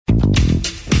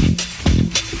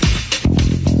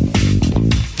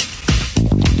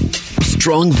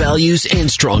Strong values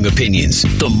and strong opinions.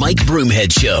 The Mike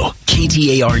Broomhead Show.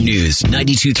 KTAR News,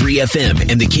 92.3 FM,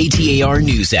 and the KTAR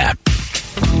News app.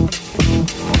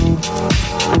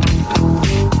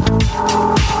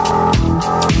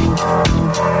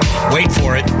 Wait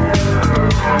for it.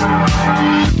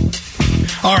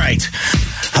 All right.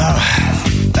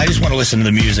 I just want to listen to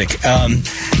the music.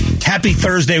 Happy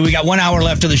Thursday. We got 1 hour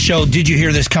left of the show. Did you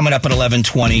hear this coming up at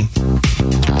 11:20?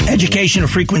 Education, a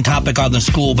frequent topic on the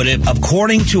school, but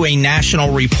according to a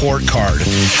national report card,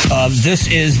 this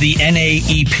is the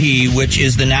NAEP, which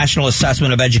is the National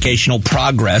Assessment of Educational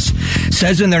Progress,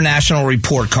 says in their national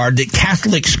report card that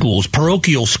Catholic schools,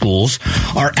 parochial schools,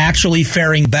 are actually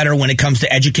faring better when it comes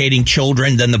to educating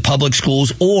children than the public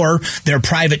schools or their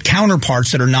private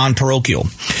counterparts that are non-parochial.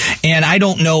 And I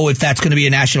don't know if that's going to be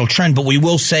a national trend, but we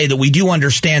will say that we do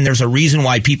understand there's a reason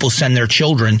why people send their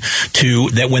children to,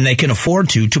 that when they can afford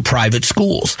to private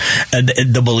schools.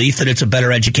 The belief that it's a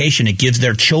better education. It gives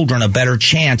their children a better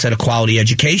chance at a quality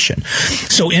education.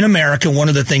 So in America, one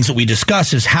of the things that we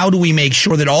discuss is how do we make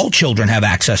sure that all children have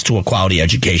access to a quality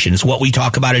education? It's what we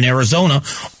talk about in Arizona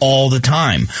all the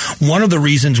time. One of the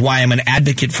reasons why I'm an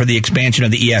advocate for the expansion of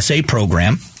the ESA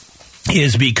program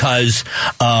is because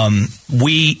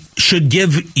we should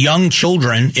give young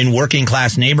children in working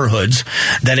class neighborhoods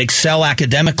that excel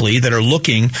academically, that are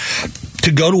looking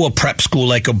to go to a prep school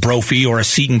like a Brophy or a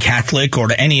Seton Catholic or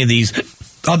to any of these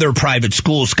other private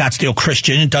schools, Scottsdale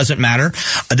Christian, it doesn't matter,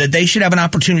 that they should have an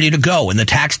opportunity to go. And the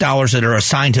tax dollars that are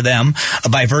assigned to them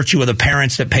by virtue of the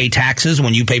parents that pay taxes,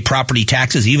 when you pay property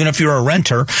taxes, even if you're a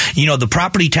renter, you know, the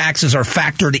property taxes are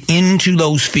factored into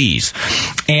those fees.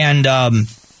 And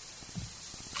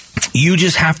you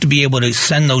just have to be able to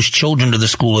send those children to the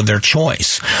school of their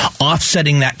choice,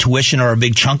 offsetting that tuition or a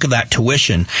big chunk of that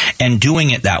tuition and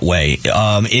doing it that way.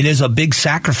 It is a big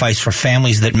sacrifice for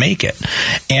families that make it.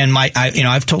 And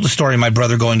I've told the story of my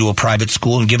brother going to a private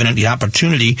school and giving it the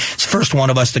opportunity. It's the first one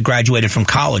of us that graduated from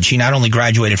college. He not only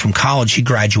graduated from college, he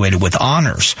graduated with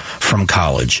honors from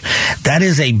college. That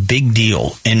is a big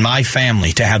deal in my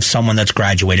family to have someone that's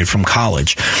graduated from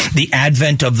college. The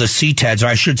advent of the CTEDs, or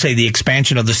I should say the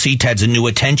expansion of the CTEDs and New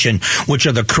Attention, which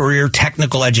are the career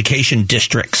technical education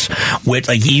districts with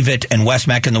like EVIT and West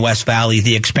Meck in the West Valley,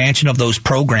 the expansion of those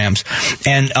programs,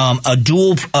 and a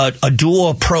dual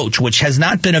approach, which has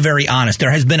not been a very honest.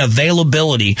 There has been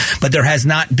availability, but there has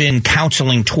not been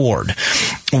counseling toward.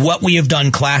 What we have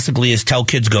done classically is tell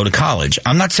kids go to college.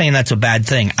 I'm not saying that's a bad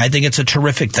thing. I think it's a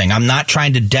terrific thing. I'm not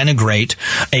trying to denigrate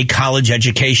a college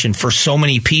education for so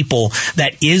many people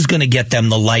that is going to get them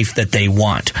the life that they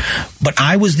want. But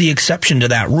I was the exception to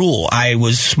that rule. I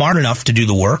was smart enough to do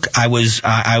the work. I was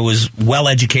well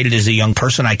educated as a young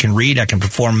person. I can read. I can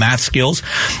perform math skills.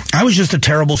 I was just a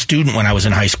terrible student when I was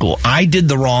in high school. I did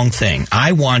the wrong thing.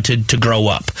 I wanted to grow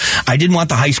up. I didn't want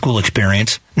the high school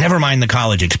experience. Never mind the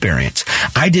college experience.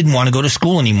 I didn't want to go to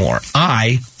school anymore.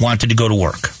 I wanted to go to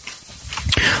work.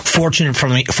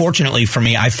 Fortunately for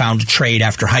me, I found a trade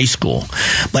after high school.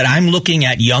 But I'm looking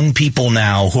at young people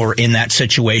now who are in that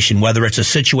situation, whether it's a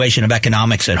situation of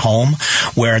economics at home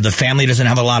where the family doesn't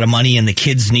have a lot of money and the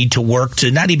kids need to work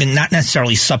to not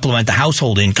necessarily supplement the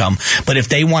household income, but if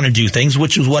they want to do things,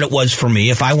 which is what it was for me,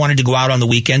 if I wanted to go out on the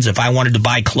weekends, if I wanted to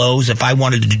buy clothes, if I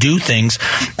wanted to do things,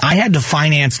 I had to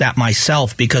finance that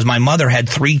myself because my mother had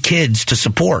 3 kids to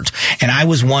support. And I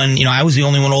was I was the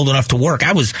only one old enough to work.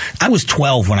 I was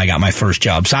 12 when I got my first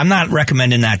job, so I'm not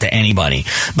recommending that to anybody.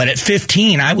 But at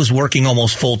 15, I was working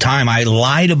almost full time. I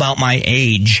lied about my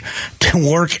age to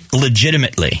work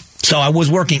legitimately. So I was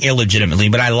working illegitimately,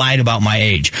 but I lied about my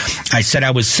age. I said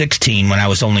I was 16 when I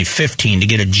was only 15 to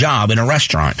get a job in a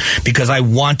restaurant because I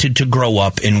wanted to grow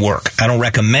up and work. I don't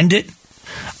recommend it.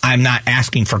 I'm not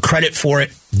asking for credit for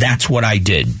it. That's what I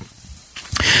did.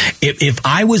 If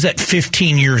I was at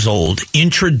 15 years old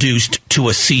introduced to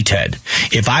a CTED,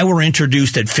 if I were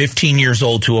introduced at 15 years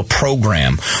old to a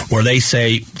program where they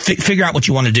say, figure out what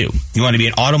you want to do. You want to be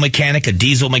an auto mechanic, a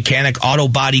diesel mechanic, auto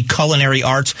body, culinary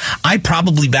arts. I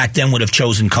probably back then would have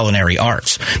chosen culinary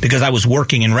arts because I was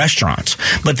working in restaurants.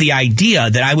 But the idea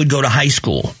that I would go to high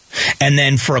school and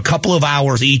then for a couple of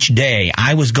hours each day,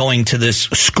 I was going to this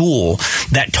school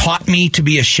that taught me to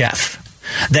be a chef,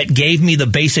 that gave me the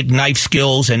basic knife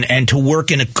skills and to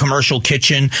work in a commercial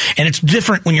kitchen. And it's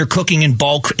different when you're cooking in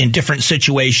bulk in different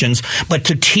situations. But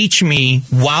to teach me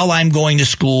while I'm going to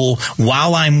school,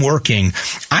 while I'm working,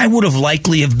 I would have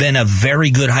likely have been a very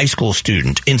good high school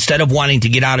student. Instead of wanting to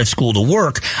get out of school to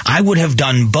work, I would have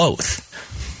done both.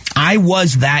 I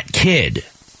was that kid.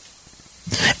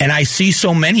 And I see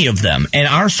so many of them. And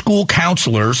our school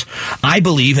counselors, I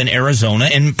believe in Arizona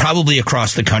and probably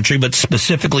across the country, but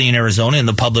specifically in Arizona in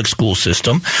the public school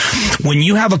system, when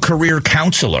you have a career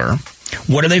counselor,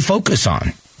 what do they focus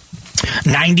on?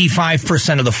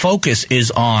 95% of the focus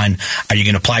is on, are you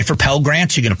going to apply for Pell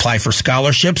Grants? Are you going to apply for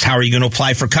scholarships? How are you going to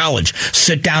apply for college?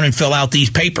 Sit down and fill out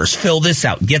these papers. Fill this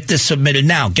out. Get this submitted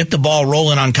now. Get the ball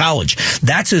rolling on college.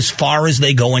 That's as far as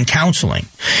they go in counseling.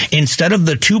 Instead of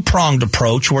the two-pronged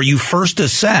approach where you first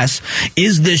assess,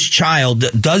 does this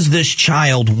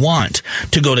child want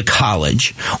to go to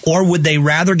college, or would they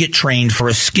rather get trained for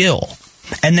a skill?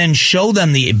 And then show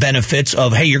them the benefits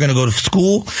of, hey, you're going to go to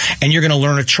school and you're going to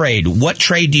learn a trade. What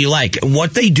trade do you like?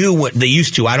 What they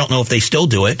used to, I don't know if they still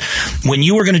do it. When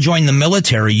you were going to join the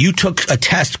military, you took a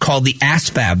test called the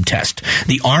ASVAB test,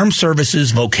 the Armed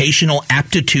Services Vocational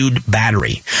Aptitude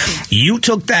Battery. You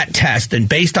took that test, and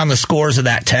based on the scores of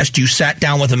that test, you sat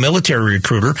down with a military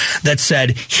recruiter that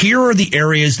said, here are the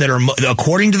areas that are,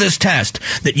 according to this test,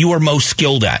 that you are most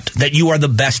skilled at, that you are the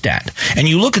best at. And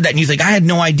you look at that and you think, I had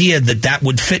no idea that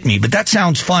would fit me, but that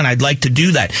sounds fun. I'd like to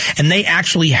do that. And they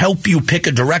actually help you pick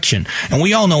a direction. And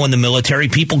we all know in the military,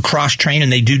 people cross-train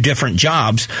and they do different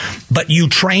jobs, but you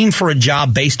train for a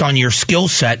job based on your skill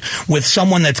set with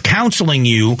someone that's counseling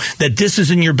you that this is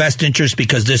in your best interest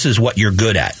because this is what you're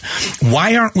good at.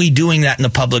 Why aren't we doing that in the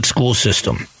public school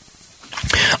system?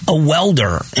 A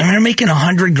welder, and they're making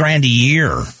 $100,000 a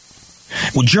year.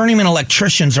 Well, journeyman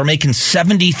electricians are making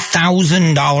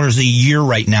 $70,000 a year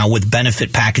right now with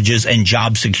benefit packages and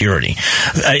job security.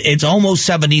 It's almost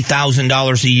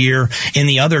 $70,000 a year in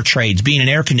the other trades, being an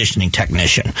air conditioning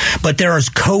technician. But there is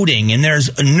coding, and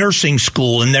there's nursing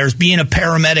school, and there's being a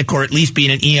paramedic, or at least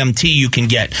being an EMT you can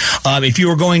get. If you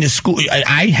were going to school,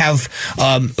 I have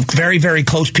very, very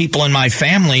close people in my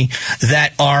family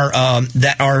that are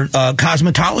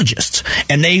cosmetologists,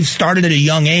 and they've started at a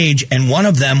young age, and one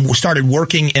of them started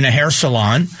working in a hair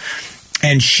salon,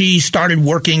 and she started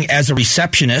working as a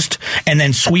receptionist and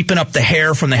then sweeping up the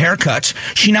hair from the haircuts.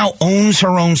 She now owns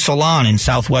her own salon in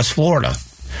Southwest Florida.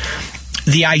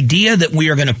 The idea that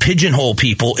we are going to pigeonhole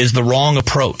people is the wrong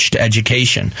approach to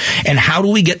education. And how do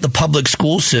we get the public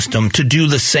school system to do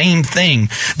the same thing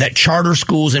that charter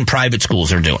schools and private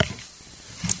schools are doing?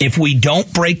 If we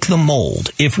don't break the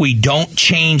mold, if we don't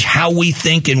change how we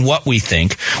think and what we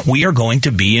think, we are going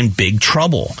to be in big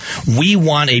trouble. We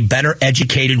want a better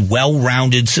educated,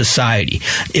 well-rounded society.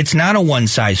 It's not a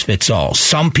one-size-fits-all.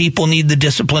 Some people need the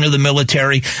discipline of the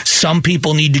military. Some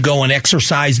people need to go and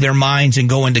exercise their minds and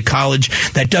go into college.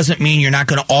 That doesn't mean you're not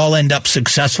going to all end up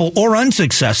successful or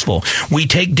unsuccessful. We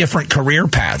take different career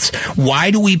paths. Why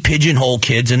do we pigeonhole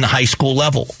kids in the high school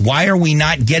level? Why are we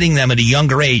not getting them at a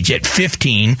younger age, at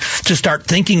 15, to start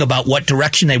thinking about what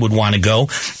direction they would want to go,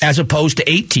 as opposed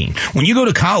to 18. When you go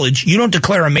to college, you don't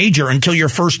declare a major until your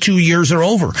first 2 years are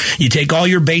over. You take all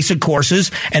your basic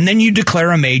courses, and then you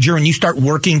declare a major, and you start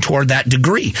working toward that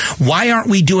degree. Why aren't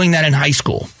we doing that in high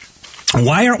school?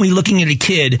 Why aren't we looking at a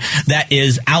kid that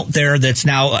is out there that's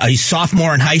now a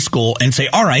sophomore in high school and say,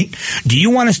 all right, do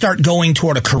you want to start going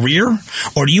toward a career,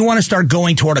 or do you want to start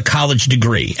going toward a college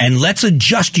degree? And let's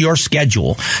adjust your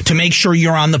schedule to make sure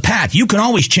you're on the path. You can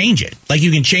always change it, like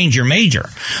you can change your major.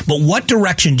 But what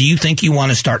direction do you think you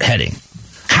want to start heading?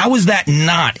 How is that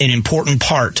not an important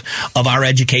part of our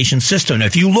education system?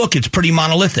 If you look, it's pretty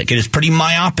monolithic. It is pretty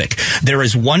myopic. There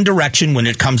is one direction when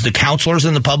it comes to counselors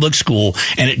in the public school,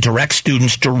 and it directs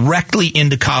students directly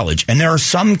into college. And there are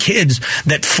some kids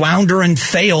that flounder and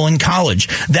fail in college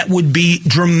that would be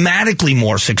dramatically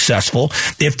more successful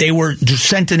if they were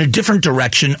sent in a different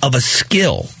direction of a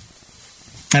skill.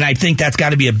 And I think that's got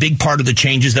to be a big part of the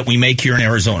changes that we make here in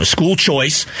Arizona. School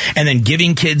choice, and then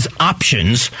giving kids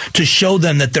options to show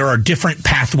them that there are different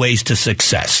pathways to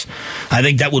success. I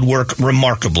think that would work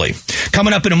remarkably.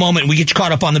 Coming up in a moment, we get you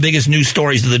caught up on the biggest news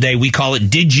stories of the day. We call it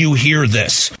Did You Hear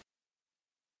This?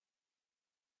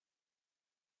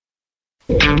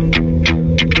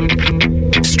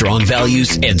 Strong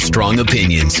values and strong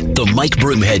opinions. The Mike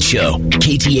Broomhead Show.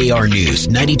 KTAR News,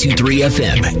 92.3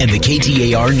 FM, and the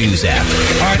KTAR News app.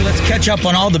 All right, let's catch up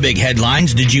on all the big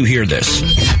headlines. Did you hear this?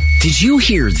 Did you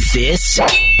hear this?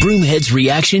 Broomhead's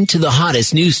reaction to the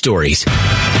hottest news stories.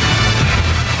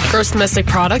 Gross domestic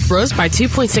product rose by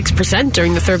 2.6%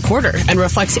 during the third quarter and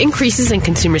reflects increases in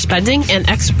consumer spending and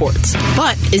exports.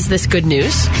 But is this good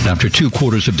news? After 2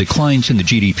 quarters of declines in the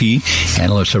GDP,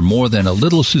 analysts are more than a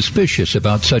little suspicious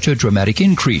about such a dramatic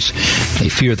increase. They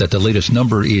fear that the latest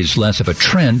number is less of a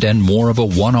trend and more of a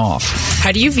one-off.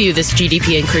 How do you view this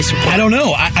GDP increase report? I don't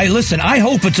know. Listen, I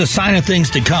hope it's a sign of things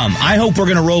to come. I hope we're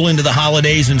going to roll into the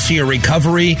holidays and see a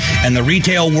recovery, and the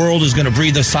retail world is going to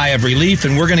breathe a sigh of relief,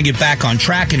 and we're going to get back on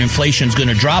track, and inflation's going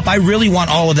to drop. I really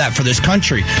want all of that for this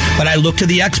country. But I look to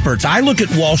the experts. I look at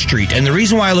Wall Street, and the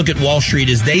reason why I look at Wall Street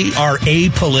is they are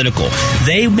apolitical.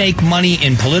 They make money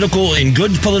in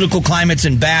good political climates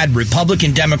and bad,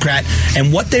 Republican, Democrat,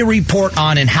 and what they report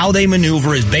on and how they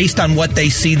maneuver is based on what they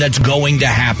see that's going to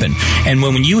happen. And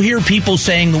when you hear people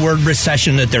saying the word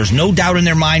recession, that there's no doubt in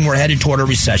their mind we're headed toward a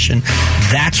recession,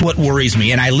 that's what worries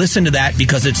me. And I listen to that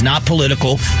because it's not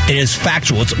political. It is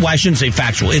factual. I shouldn't say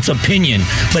factual. It's opinion,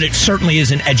 but it certainly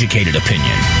is an educated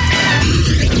opinion.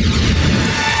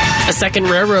 A second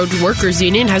railroad workers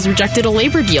union has rejected a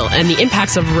labor deal, and the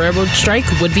impacts of a railroad strike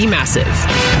would be massive.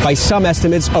 By some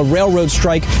estimates, a railroad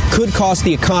strike could cost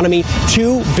the economy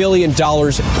 $2 billion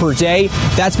per day.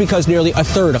 That's because nearly a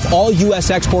third of all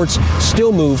U.S. exports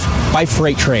still move by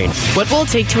freight train. What will it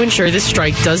take to ensure this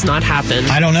strike does not happen?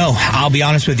 I don't know. I'll be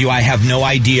honest with you. I have no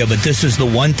idea, but this is the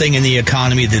one thing in the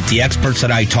economy that the experts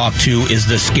that I talk to is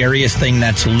the scariest thing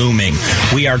that's looming.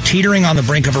 We are teetering on the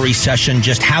brink of a recession.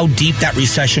 Just how deep that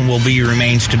recession will be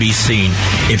remains to be seen.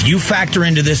 If you factor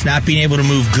into this not being able to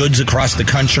move goods across the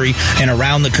country and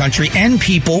around the country, and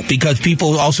people, because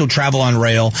people also travel on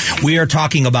rail, we are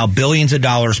talking about billions of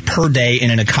dollars per day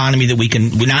in an economy that we can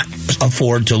not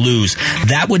afford to lose.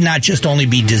 That would not just only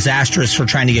be disastrous for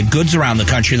trying to get goods around the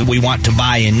country that we want to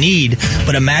buy and need,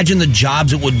 but imagine the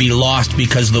jobs that would be lost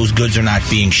because those goods are not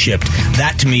being shipped.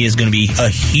 That, to me, is going to be a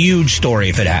huge story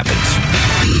if it happens.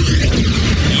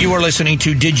 You are listening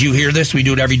to Did You Hear This? We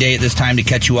do it every day at this time to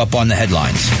catch you up on the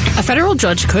headlines. A federal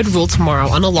judge could rule tomorrow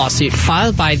on a lawsuit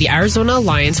filed by the Arizona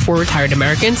Alliance for Retired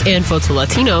Americans and Voto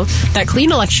Latino that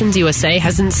Clean Elections USA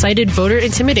has incited voter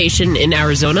intimidation in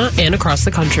Arizona and across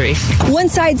the country. One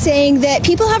side saying that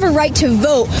people have a right to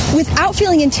vote without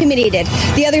feeling intimidated.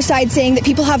 The other side saying that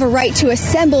people have a right to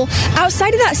assemble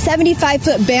outside of that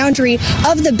 75-foot boundary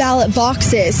of the ballot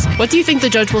boxes. What do you think the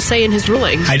judge will say in his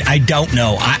ruling? I don't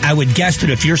know. I would guess that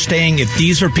if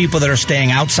these are people that are staying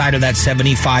outside of that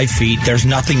 75 feet, there's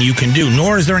nothing you can do,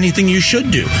 nor is there anything you should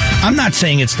do. I'm not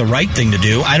saying it's the right thing to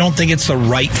do. I don't think it's the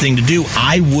right thing to do.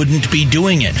 I wouldn't be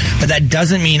doing it. But that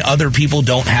doesn't mean other people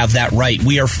don't have that right.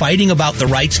 We are fighting about the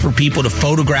rights for people to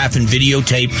photograph and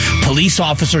videotape police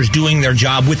officers doing their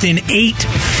job within 8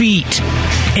 feet.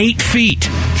 8 feet.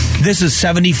 This is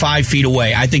 75 feet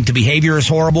away. I think the behavior is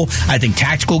horrible. I think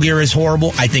tactical gear is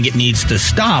horrible. I think it needs to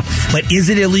stop. But is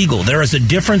it illegal? There is a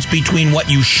difference between what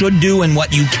you should do and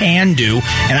what you can do.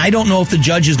 And I don't know if the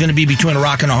judge is going to be between a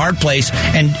rock and a hard place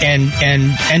and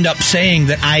end up saying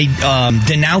that I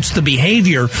denounce the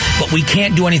behavior, but we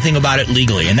can't do anything about it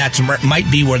legally. And that might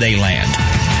be where they land.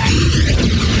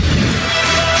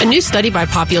 A new study by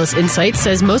Populous Insight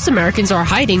says most Americans are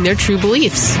hiding their true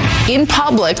beliefs. In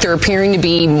public, they're appearing to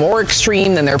be more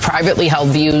extreme than their privately held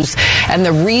views. And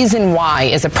the reason why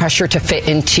is a pressure to fit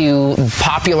into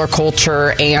popular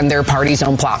culture and their party's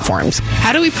own platforms.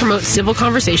 How do we promote civil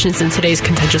conversations in today's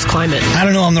contentious climate? I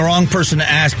don't know. I'm the wrong person to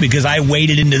ask because I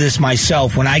waded into this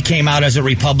myself. When I came out as a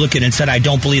Republican and said I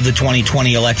don't believe the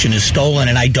 2020 election is stolen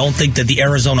and I don't think that the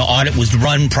Arizona audit was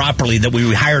run properly, that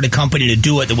we hired a company to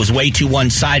do it that was way too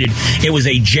one-sided. It was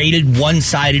a jaded,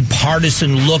 one-sided,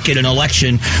 partisan look at an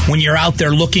election when you're out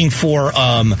there looking for,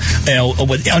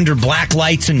 under black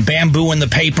lights and bamboo in the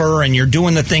paper and you're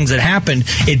doing the things that happened.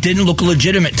 It didn't look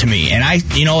legitimate to me. And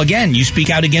again, you speak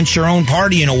out against your own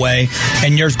party in a way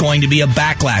and there's going to be a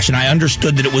backlash. And I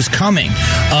understood that it was coming.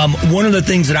 One of the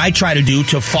things that I try to do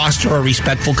to foster a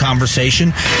respectful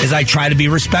conversation is I try to be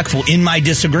respectful in my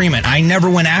disagreement. I never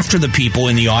went after the people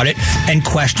in the audit and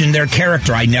questioned their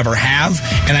character. I never have.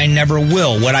 And I never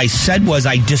will. What I said was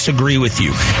I disagree with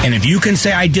you. And if you can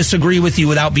say I disagree with you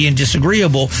without being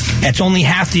disagreeable, that's only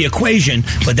half the equation,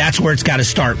 but that's where it's got to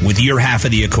start, with your half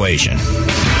of the equation.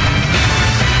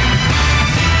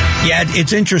 Yeah,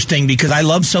 it's interesting because I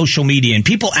love social media, and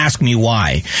people ask me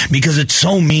why. Because it's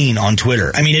so mean on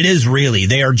Twitter. I mean, it is really.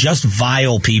 They are just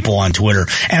vile people on Twitter.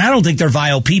 And I don't think they're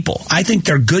vile people. I think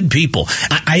they're good people.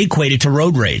 I equate it to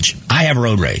road rage. I have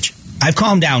road rage. I've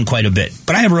calmed down quite a bit,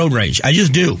 but I have road rage. I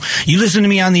just do. You listen to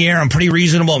me on the air, I'm pretty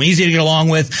reasonable. I'm easy to get along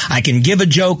with. I can give a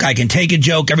joke. I can take a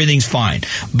joke. Everything's fine.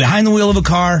 Behind the wheel of a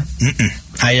car,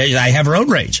 I have road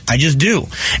rage. I just do.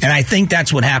 And I think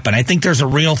that's what happened. I think there's a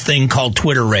real thing called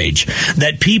Twitter rage.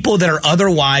 That people that are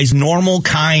otherwise normal,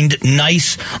 kind,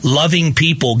 nice, loving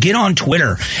people get on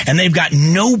Twitter and they've got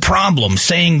no problem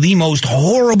saying the most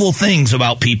horrible things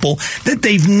about people that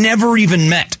they've never even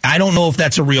met. I don't know if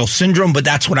that's a real syndrome, but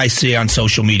that's what I see on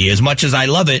social media. As much as I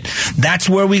love it, that's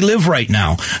where we live right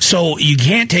now. So you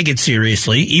can't take it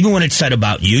seriously, even when it's said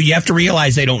about you. You have to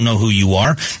realize they don't know who you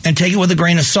are and take it with a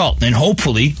grain of salt. And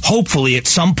hopefully at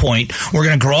some point, we're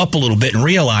going to grow up a little bit and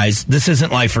realize this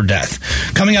isn't life or death.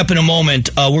 Coming up in a moment,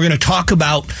 we're going to talk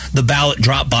about the ballot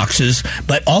drop boxes,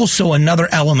 but also another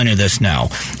element of this now.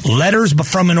 Letters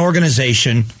from an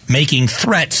organization making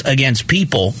threats against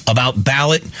people about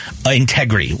ballot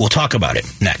integrity. We'll talk about it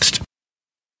next.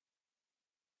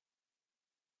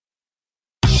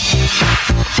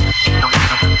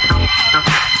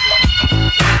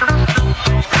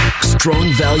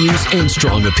 Strong values and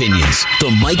strong opinions.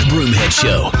 The Mike Broomhead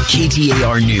Show.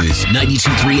 KTAR News,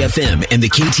 92.3 FM, and the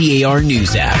KTAR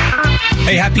News app.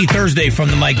 Hey, happy Thursday from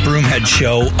the Mike Broomhead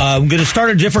Show. I'm going to start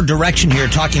a different direction here,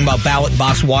 talking about ballot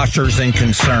box washers and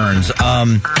concerns.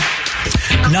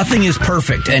 Nothing is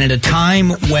perfect, and at a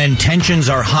time when tensions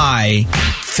are high,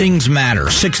 things matter.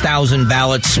 6,000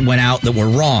 ballots went out that were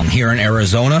wrong here in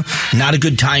Arizona. Not a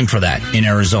good time for that in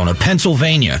Arizona.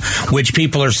 Pennsylvania, which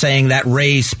people are saying that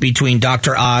race between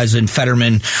Dr. Oz and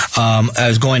Fetterman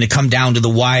is going to come down to the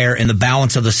wire, and the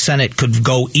balance of the Senate could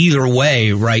go either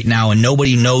way right now, and no one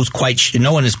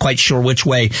is quite sure which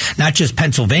way, not just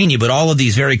Pennsylvania, but all of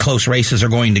these very close races are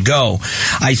going to go.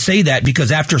 I say that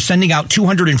because after sending out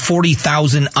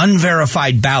 240,000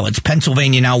 unverified ballots,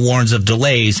 Pennsylvania now warns of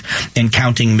delays in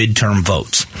counting midterm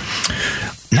votes.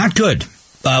 Not good.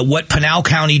 What Pinal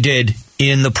County did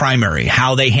in the primary,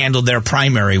 how they handled their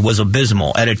primary, was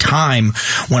abysmal at a time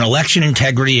when election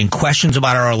integrity and questions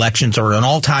about our elections are at an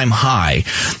all-time high.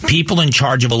 People in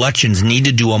charge of elections need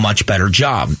to do a much better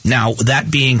job. Now, that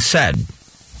being said,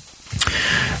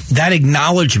 that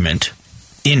acknowledgement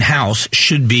in-house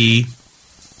should be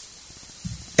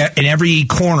in every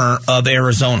corner of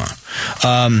Arizona.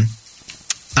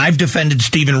 I've defended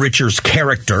Stephen Richer's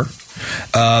character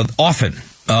often.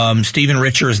 Stephen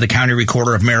Richer is the county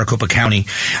recorder of Maricopa County.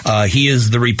 He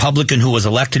is the Republican who was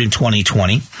elected in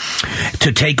 2020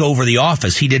 to take over the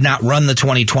office. He did not run the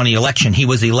 2020 election. He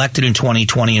was elected in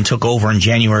 2020 and took over in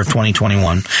January of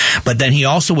 2021. But then he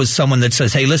also was someone that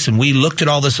says, hey, listen, we looked at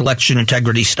all this election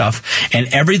integrity stuff, and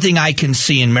everything I can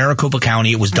see in Maricopa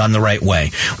County, it was done the right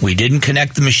way. We didn't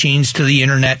connect the machines to the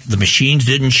internet. The machines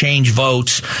didn't change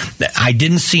votes. I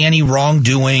didn't see any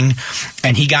wrongdoing,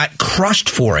 and he got crushed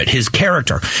for it, his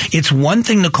character. It's one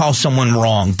thing to call someone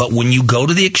wrong, but when you go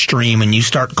to the extreme and you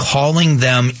start calling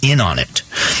them in on it,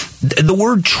 the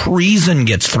word treason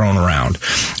gets thrown around.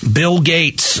 Bill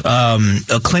Gates,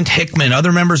 Clint Hickman,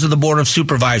 other members of the Board of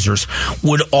Supervisors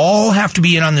would all have to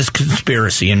be in on this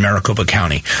conspiracy in Maricopa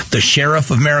County. The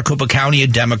sheriff of Maricopa County, a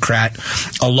Democrat,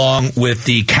 along with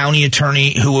the county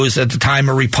attorney who was at the time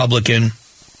a Republican,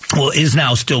 well, is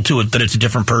now still to it, but it's a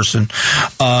different person.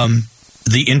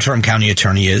 The interim county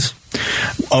attorney is.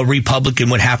 A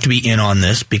Republican would have to be in on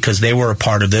this because they were a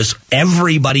part of this.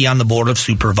 Everybody on the Board of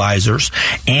Supervisors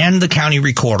and the county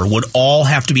recorder would all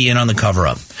have to be in on the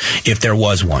cover-up if there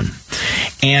was one.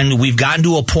 And we've gotten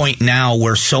to a point now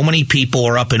where so many people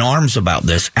are up in arms about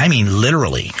this. I mean,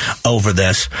 literally over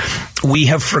this. We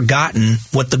have forgotten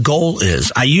what the goal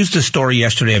is. I used a story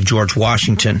yesterday of George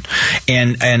Washington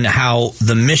and how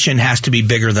the mission has to be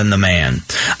bigger than the man.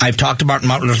 I've talked about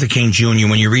Martin Luther King Jr.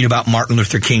 When you read about Martin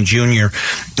Luther King Jr.,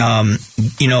 the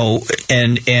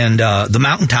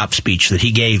mountaintop speech that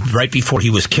he gave right before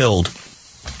he was killed,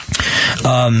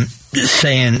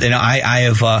 saying,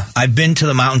 I've been to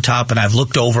the mountaintop and I've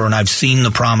looked over and I've seen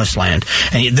the promised land.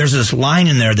 And there's this line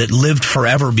in there that lived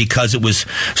forever because it was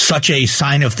such a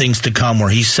sign of things to come, where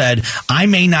he said, I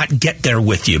may not get there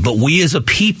with you, but we as a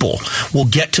people will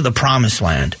get to the promised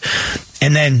land.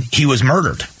 And then he was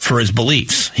murdered for his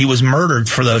beliefs. He was murdered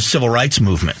for the civil rights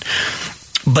movement.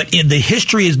 But the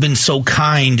history has been so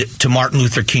kind to Martin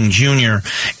Luther King Jr.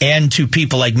 and to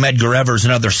people like Medgar Evers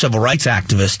and other civil rights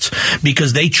activists,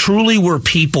 because they truly were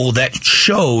people that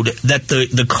showed that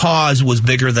the cause was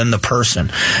bigger than the person.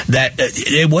 That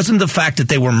it wasn't the fact that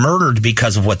they were murdered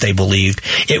because of what they believed.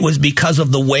 It was because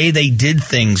of the way they did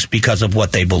things because of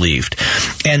what they believed.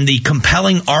 And the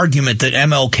compelling argument that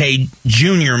MLK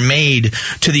Jr. made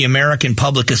to the American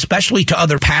public, especially to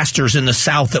other pastors in the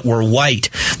South that were white,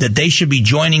 that they should be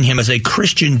joining him as a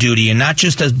Christian duty and not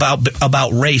just as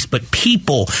about race, but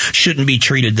people shouldn't be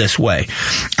treated this way.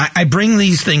 I bring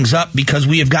these things up because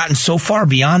we have gotten so far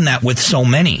beyond that with so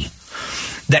many.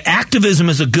 that activism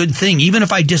is a good thing. Even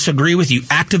if I disagree with you,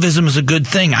 activism is a good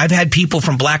thing. I've had people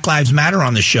from Black Lives Matter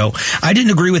on the show. I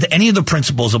didn't agree with any of the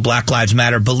principles of Black Lives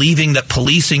Matter, believing that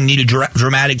policing needed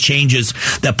dramatic changes,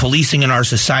 that policing in our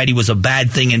society was a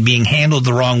bad thing and being handled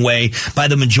the wrong way by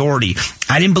the majority.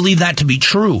 I didn't believe that to be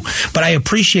true, but I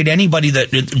appreciate anybody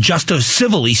that just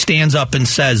civilly stands up and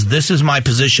says, this is my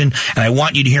position, and I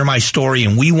want you to hear my story,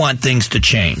 and we want things to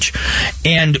change.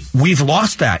 And we've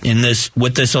lost that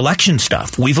with this election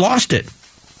stuff. We've lost it.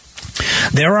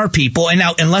 There are people, and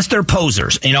now, unless they're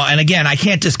posers, and again, I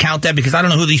can't discount that because I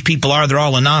don't know who these people are. They're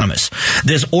all anonymous.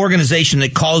 This organization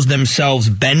that calls themselves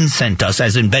Ben Sent Us,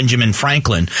 as in Benjamin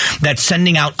Franklin, that's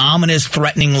sending out ominous,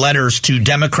 threatening letters to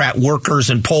Democrat workers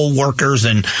and poll workers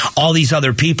and all these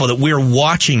other people that we're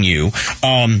watching you.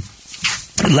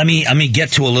 Let me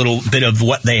get to a little bit of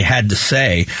what they had to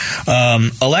say.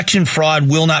 Election fraud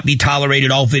will not be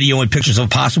tolerated. All video and pictures of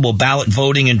possible ballot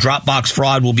voting and drop box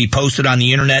fraud will be posted on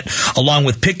the internet, along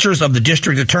with pictures of the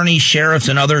district attorneys, sheriffs,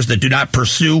 and others that do not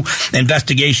pursue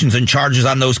investigations and charges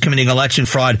on those committing election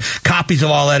fraud. Copies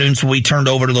of all evidence will be turned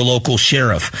over to the local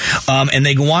sheriff. And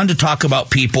they go on to talk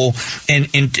about people, in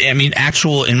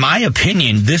my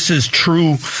opinion, this is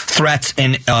true threats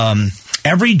and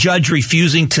every judge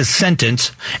refusing to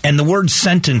sentence, and the word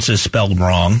sentence is spelled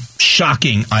wrong.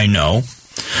 Shocking, I know.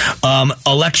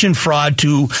 Election fraud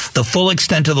to the full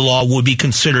extent of the law would be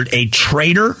considered a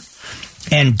traitor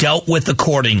and dealt with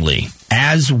accordingly,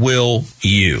 as will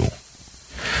you.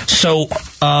 So,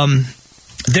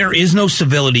 there is no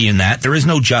civility in that. There is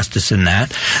no justice in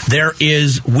that.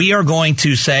 We are going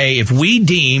to say, if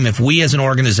we as an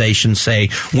organization say,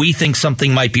 we think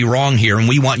something might be wrong here and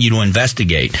we want you to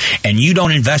investigate, and you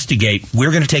don't investigate, we're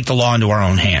going to take the law into our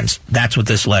own hands. That's what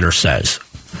this letter says.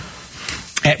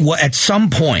 At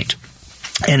some point,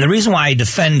 and the reason why I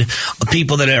defend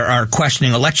people that are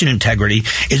questioning election integrity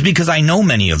is because I know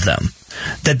many of them,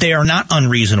 that they are not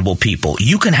unreasonable people.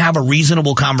 You can have a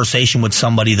reasonable conversation with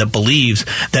somebody that believes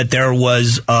that there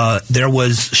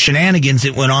was shenanigans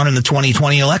that went on in the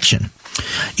 2020 election.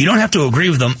 You don't have to agree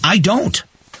with them. I don't.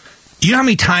 You know how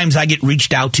many times I get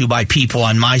reached out to by people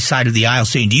on my side of the aisle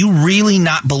saying, do you really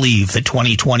not believe that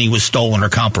 2020 was stolen or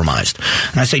compromised?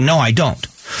 And I say, no, I don't.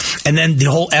 And then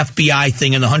the whole FBI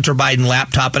thing and the Hunter Biden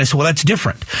laptop. And I said, well, that's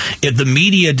different. If the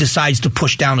media decides to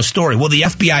push down a story, well, the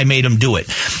FBI made them do it.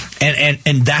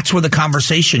 And that's where the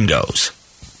conversation goes.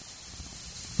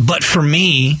 But for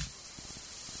me,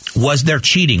 was there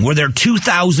cheating? Were there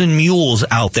 2,000 mules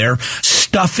out there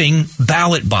stuffing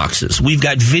ballot boxes? We've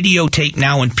got videotape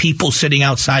now and people sitting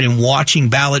outside and watching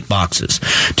ballot boxes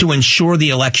to ensure the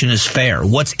election is fair.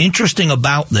 What's interesting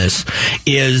about this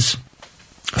is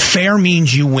fair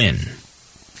means you win.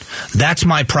 That's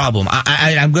my problem.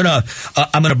 I'm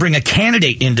gonna bring a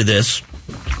candidate into this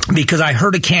because I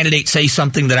heard a candidate say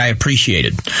something that I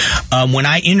appreciated. When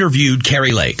I interviewed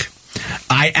Carrie Lake,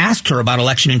 I asked her about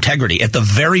election integrity at the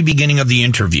very beginning of the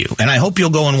interview, and I hope you'll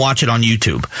go and watch it on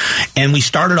YouTube. And we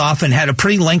started off and had a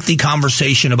pretty lengthy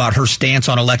conversation about her stance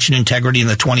on election integrity in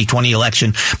the 2020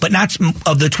 election, but not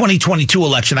of the 2022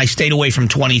 election. I stayed away from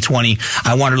 2020.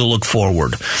 I wanted to look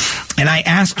forward. And I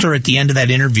asked her at the end of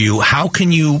that interview, how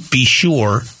can you be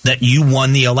sure that you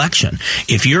won the election?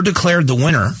 If you're declared the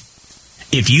winner,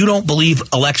 if you don't believe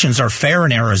elections are fair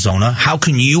in Arizona, how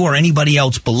can you or anybody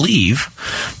else believe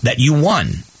that you won?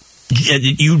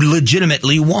 You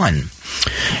legitimately won.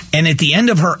 And at the end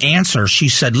of her answer, she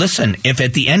said, listen, if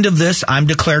at the end of this I'm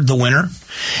declared the winner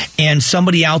and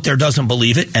somebody out there doesn't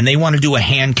believe it and they want to do a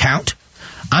hand count,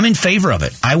 I'm in favor of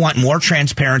it. I want more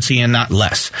transparency and not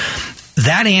less.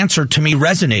 That answer to me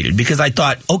resonated because I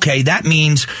thought, okay, that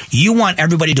means you want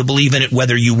everybody to believe in it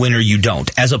whether you win or you don't,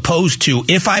 as opposed to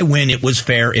if I win, it was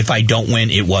fair. If I don't win,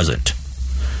 it wasn't.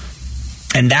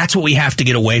 And that's what we have to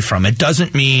get away from. It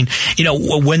doesn't mean,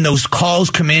 when those calls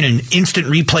come in and instant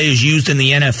replay is used in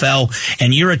the NFL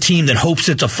and you're a team that hopes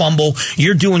it's a fumble,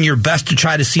 you're doing your best to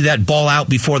try to see that ball out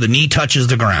before the knee touches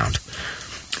the ground.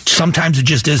 Sometimes it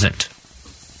just isn't.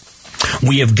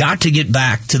 We have got to get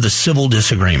back to the civil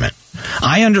disagreement.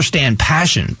 I understand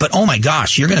passion, but oh my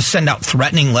gosh, you're going to send out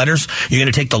threatening letters? You're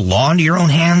going to take the law into your own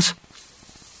hands?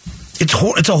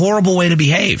 It's a horrible way to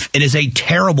behave. It is a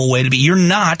terrible way to be. You're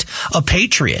not a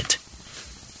patriot.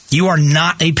 You are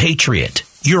not a patriot.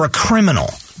 You're a criminal.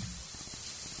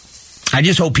 I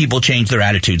just hope people change their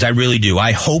attitudes. I really do.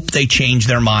 I hope they change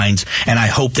their minds, and I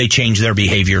hope they change their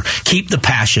behavior. Keep the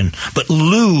passion, but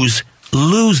lose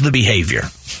the behavior.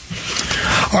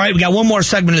 All right, we got one more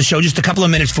segment of the show, just a couple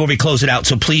of minutes before we close it out,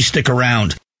 so please stick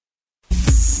around.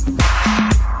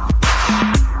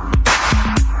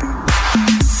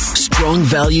 Strong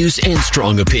values and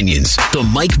strong opinions. The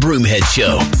Mike Broomhead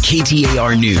Show.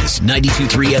 KTAR News,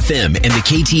 92.3 FM, and the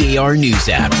KTAR News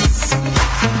app.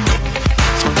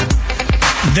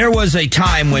 There was a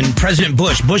time when President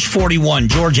Bush 41,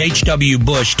 George H.W.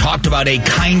 Bush, talked about a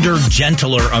kinder,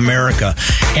 gentler America,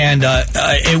 and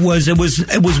it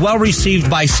was well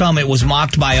received by some. It was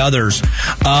mocked by others.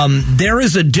 There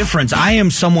is a difference. I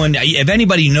am someone. If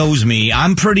anybody knows me,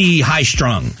 I'm pretty high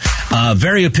strung,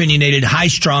 very opinionated, high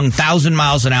strung, 1,000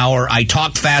 miles an hour. I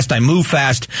talk fast, I move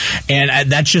fast,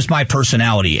 and that's just my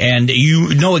personality. And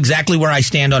you know exactly where I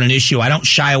stand on an issue. I don't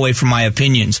shy away from my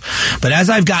opinions. But as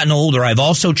I've gotten older, I've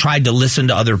also tried to listen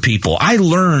to other people. I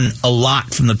learn a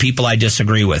lot from the people I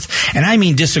disagree with. And I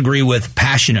mean disagree with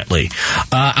passionately.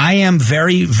 I am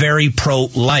very, very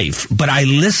pro-life, but I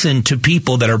listen to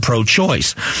people that are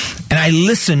pro-choice. And I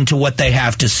listen to what they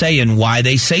have to say and why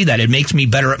they say that. It makes me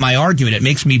better at my argument. It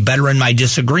makes me better in my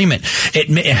disagreement.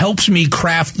 It helps me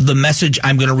craft the message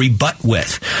I'm going to rebut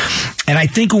with. And I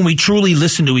think when we truly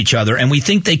listen to each other and we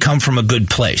think they come from a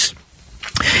good place,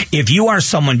 if you are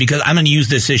someone, because I'm going to use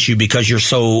this issue because you're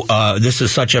so, this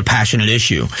is such a passionate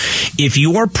issue. If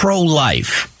you are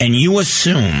pro-life and you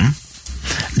assume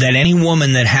that any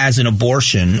woman that has an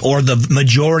abortion, or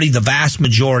the vast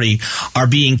majority, are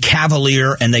being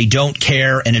cavalier and they don't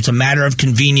care and it's a matter of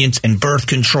convenience and birth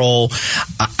control,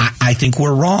 I think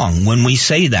we're wrong when we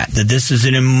say that this is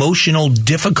an emotional,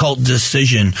 difficult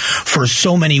decision for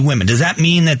so many women. Does that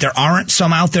mean that there aren't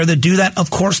some out there that do that?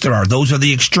 Of course there are. Those are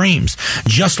the extremes.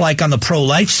 Just like on the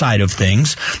pro-life side of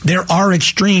things, there are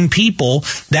extreme people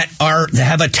that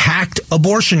have attacked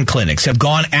abortion clinics, have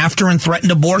gone after and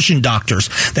threatened abortion doctors,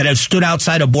 that have stood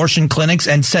outside abortion clinics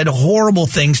and said horrible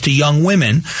things to young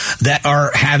women that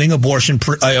are having abortion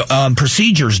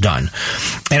procedures done.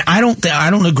 And I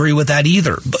don't agree with that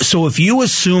either. So if you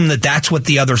assume that that's what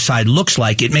the other side looks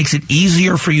like, it makes it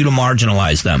easier for you to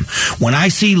marginalize them. When I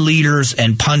see leaders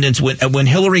and pundits, when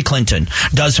Hillary Clinton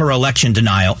does her election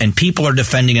denial and people are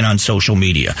defending it on social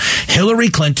media, Hillary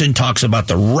Clinton talks about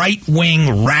the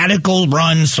right-wing,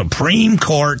 radical-run Supreme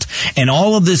Court and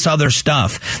all of this other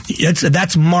stuff.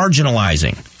 That's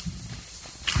marginalizing.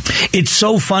 It's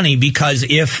so funny because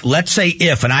let's say,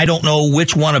 and I don't know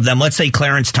which one of them, let's say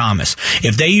Clarence Thomas,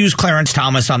 if they use Clarence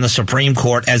Thomas on the Supreme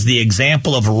Court as the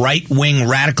example of right-wing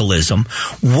radicalism,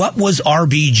 what was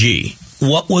RBG?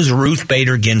 What was Ruth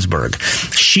Bader Ginsburg?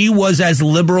 She was as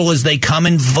liberal as they come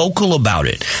and vocal about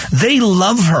it. They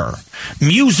love her.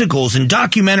 Musicals and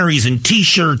documentaries and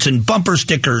T-shirts and bumper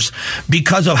stickers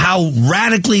because of how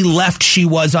radically left she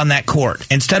was on that court.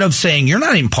 Instead of saying, you're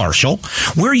not impartial,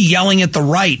 we're yelling at the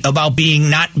right about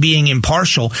not being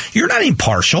impartial. You're not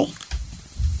impartial.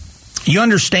 You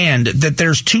understand that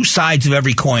there's two sides of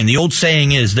every coin. The old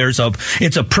saying is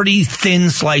it's a pretty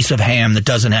thin slice of ham that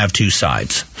doesn't have two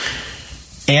sides.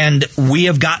 And we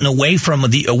have gotten away from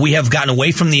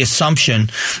the assumption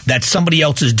that somebody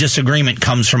else's disagreement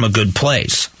comes from a good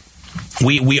place.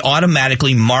 We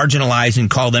automatically marginalize and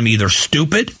call them either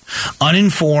stupid,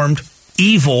 uninformed,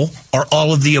 evil, or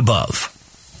all of the above.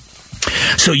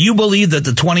 So you believe that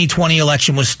the 2020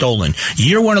 election was stolen.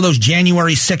 You're one of those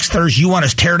January 6thers. You want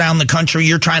to tear down the country.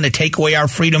 You're trying to take away our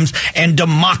freedoms, and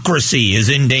democracy is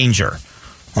in danger.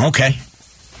 Okay.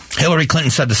 Hillary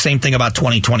Clinton said the same thing about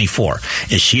 2024.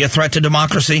 Is she a threat to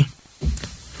democracy?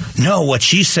 No, what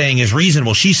she's saying is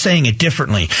reasonable. She's saying it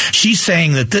differently. She's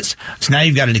saying that so now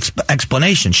you've got an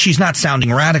explanation. She's not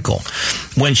sounding radical.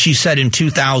 When she said in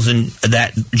 2000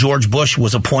 that George Bush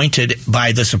was appointed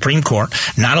by the Supreme Court,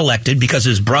 not elected, because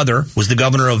his brother was the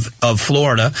governor of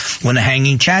Florida when the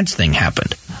hanging Chads thing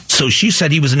happened. So she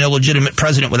said he was an illegitimate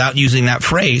president without using that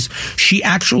phrase. She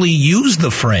actually used the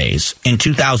phrase in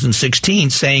 2016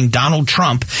 saying Donald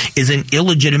Trump is an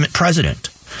illegitimate president.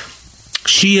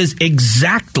 She is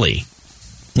exactly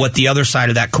what the other side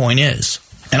of that coin is,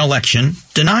 an election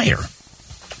denier.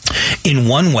 In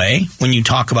one way, when you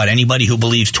talk about anybody who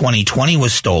believes 2020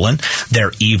 was stolen,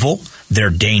 they're evil, they're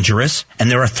dangerous,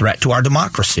 and they're a threat to our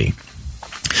democracy.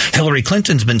 Hillary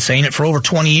Clinton's been saying it for over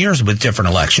 20 years with different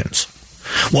elections.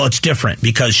 Well, it's different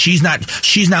because she's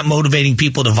not motivating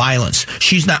people to violence.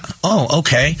 She's not. Oh,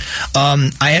 okay.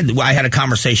 I had a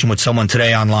conversation with someone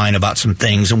today online about some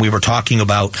things, and we were talking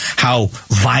about how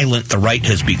violent the right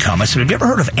has become. I said, have you ever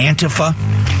heard of Antifa?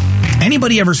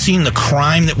 Anybody ever seen the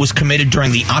crime that was committed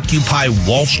during the Occupy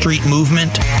Wall Street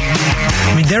movement?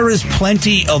 I mean, there is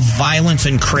plenty of violence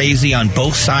and crazy on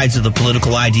both sides of the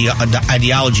political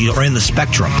ideology or in the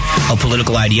spectrum of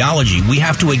political ideology. We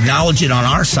have to acknowledge it on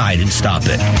our side and stop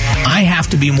it. I have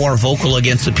to be more vocal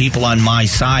against the people on my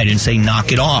side and say,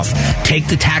 knock it off. Take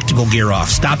the tactical gear off.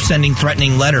 Stop sending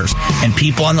threatening letters. And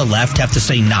people on the left have to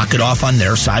say, knock it off on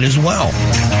their side as well.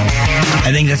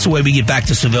 I think that's the way we get back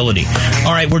to civility.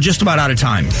 All right, we're just about out of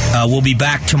time. We'll be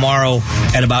back tomorrow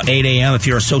at about 8 a.m. If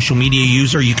you're a social media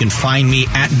user, you can find me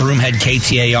at Broomhead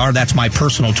KTAR. That's my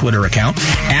personal Twitter account.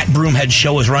 At Broomhead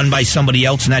Show is run by somebody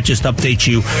else, and that just updates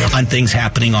you on things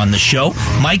happening on the show.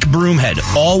 Mike Broomhead,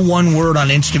 all one word on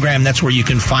Instagram. That's where you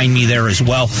can find me there as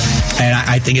well. And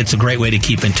I think it's a great way to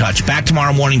keep in touch. Back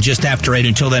tomorrow morning just after 8.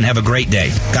 Until then, have a great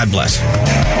day. God bless.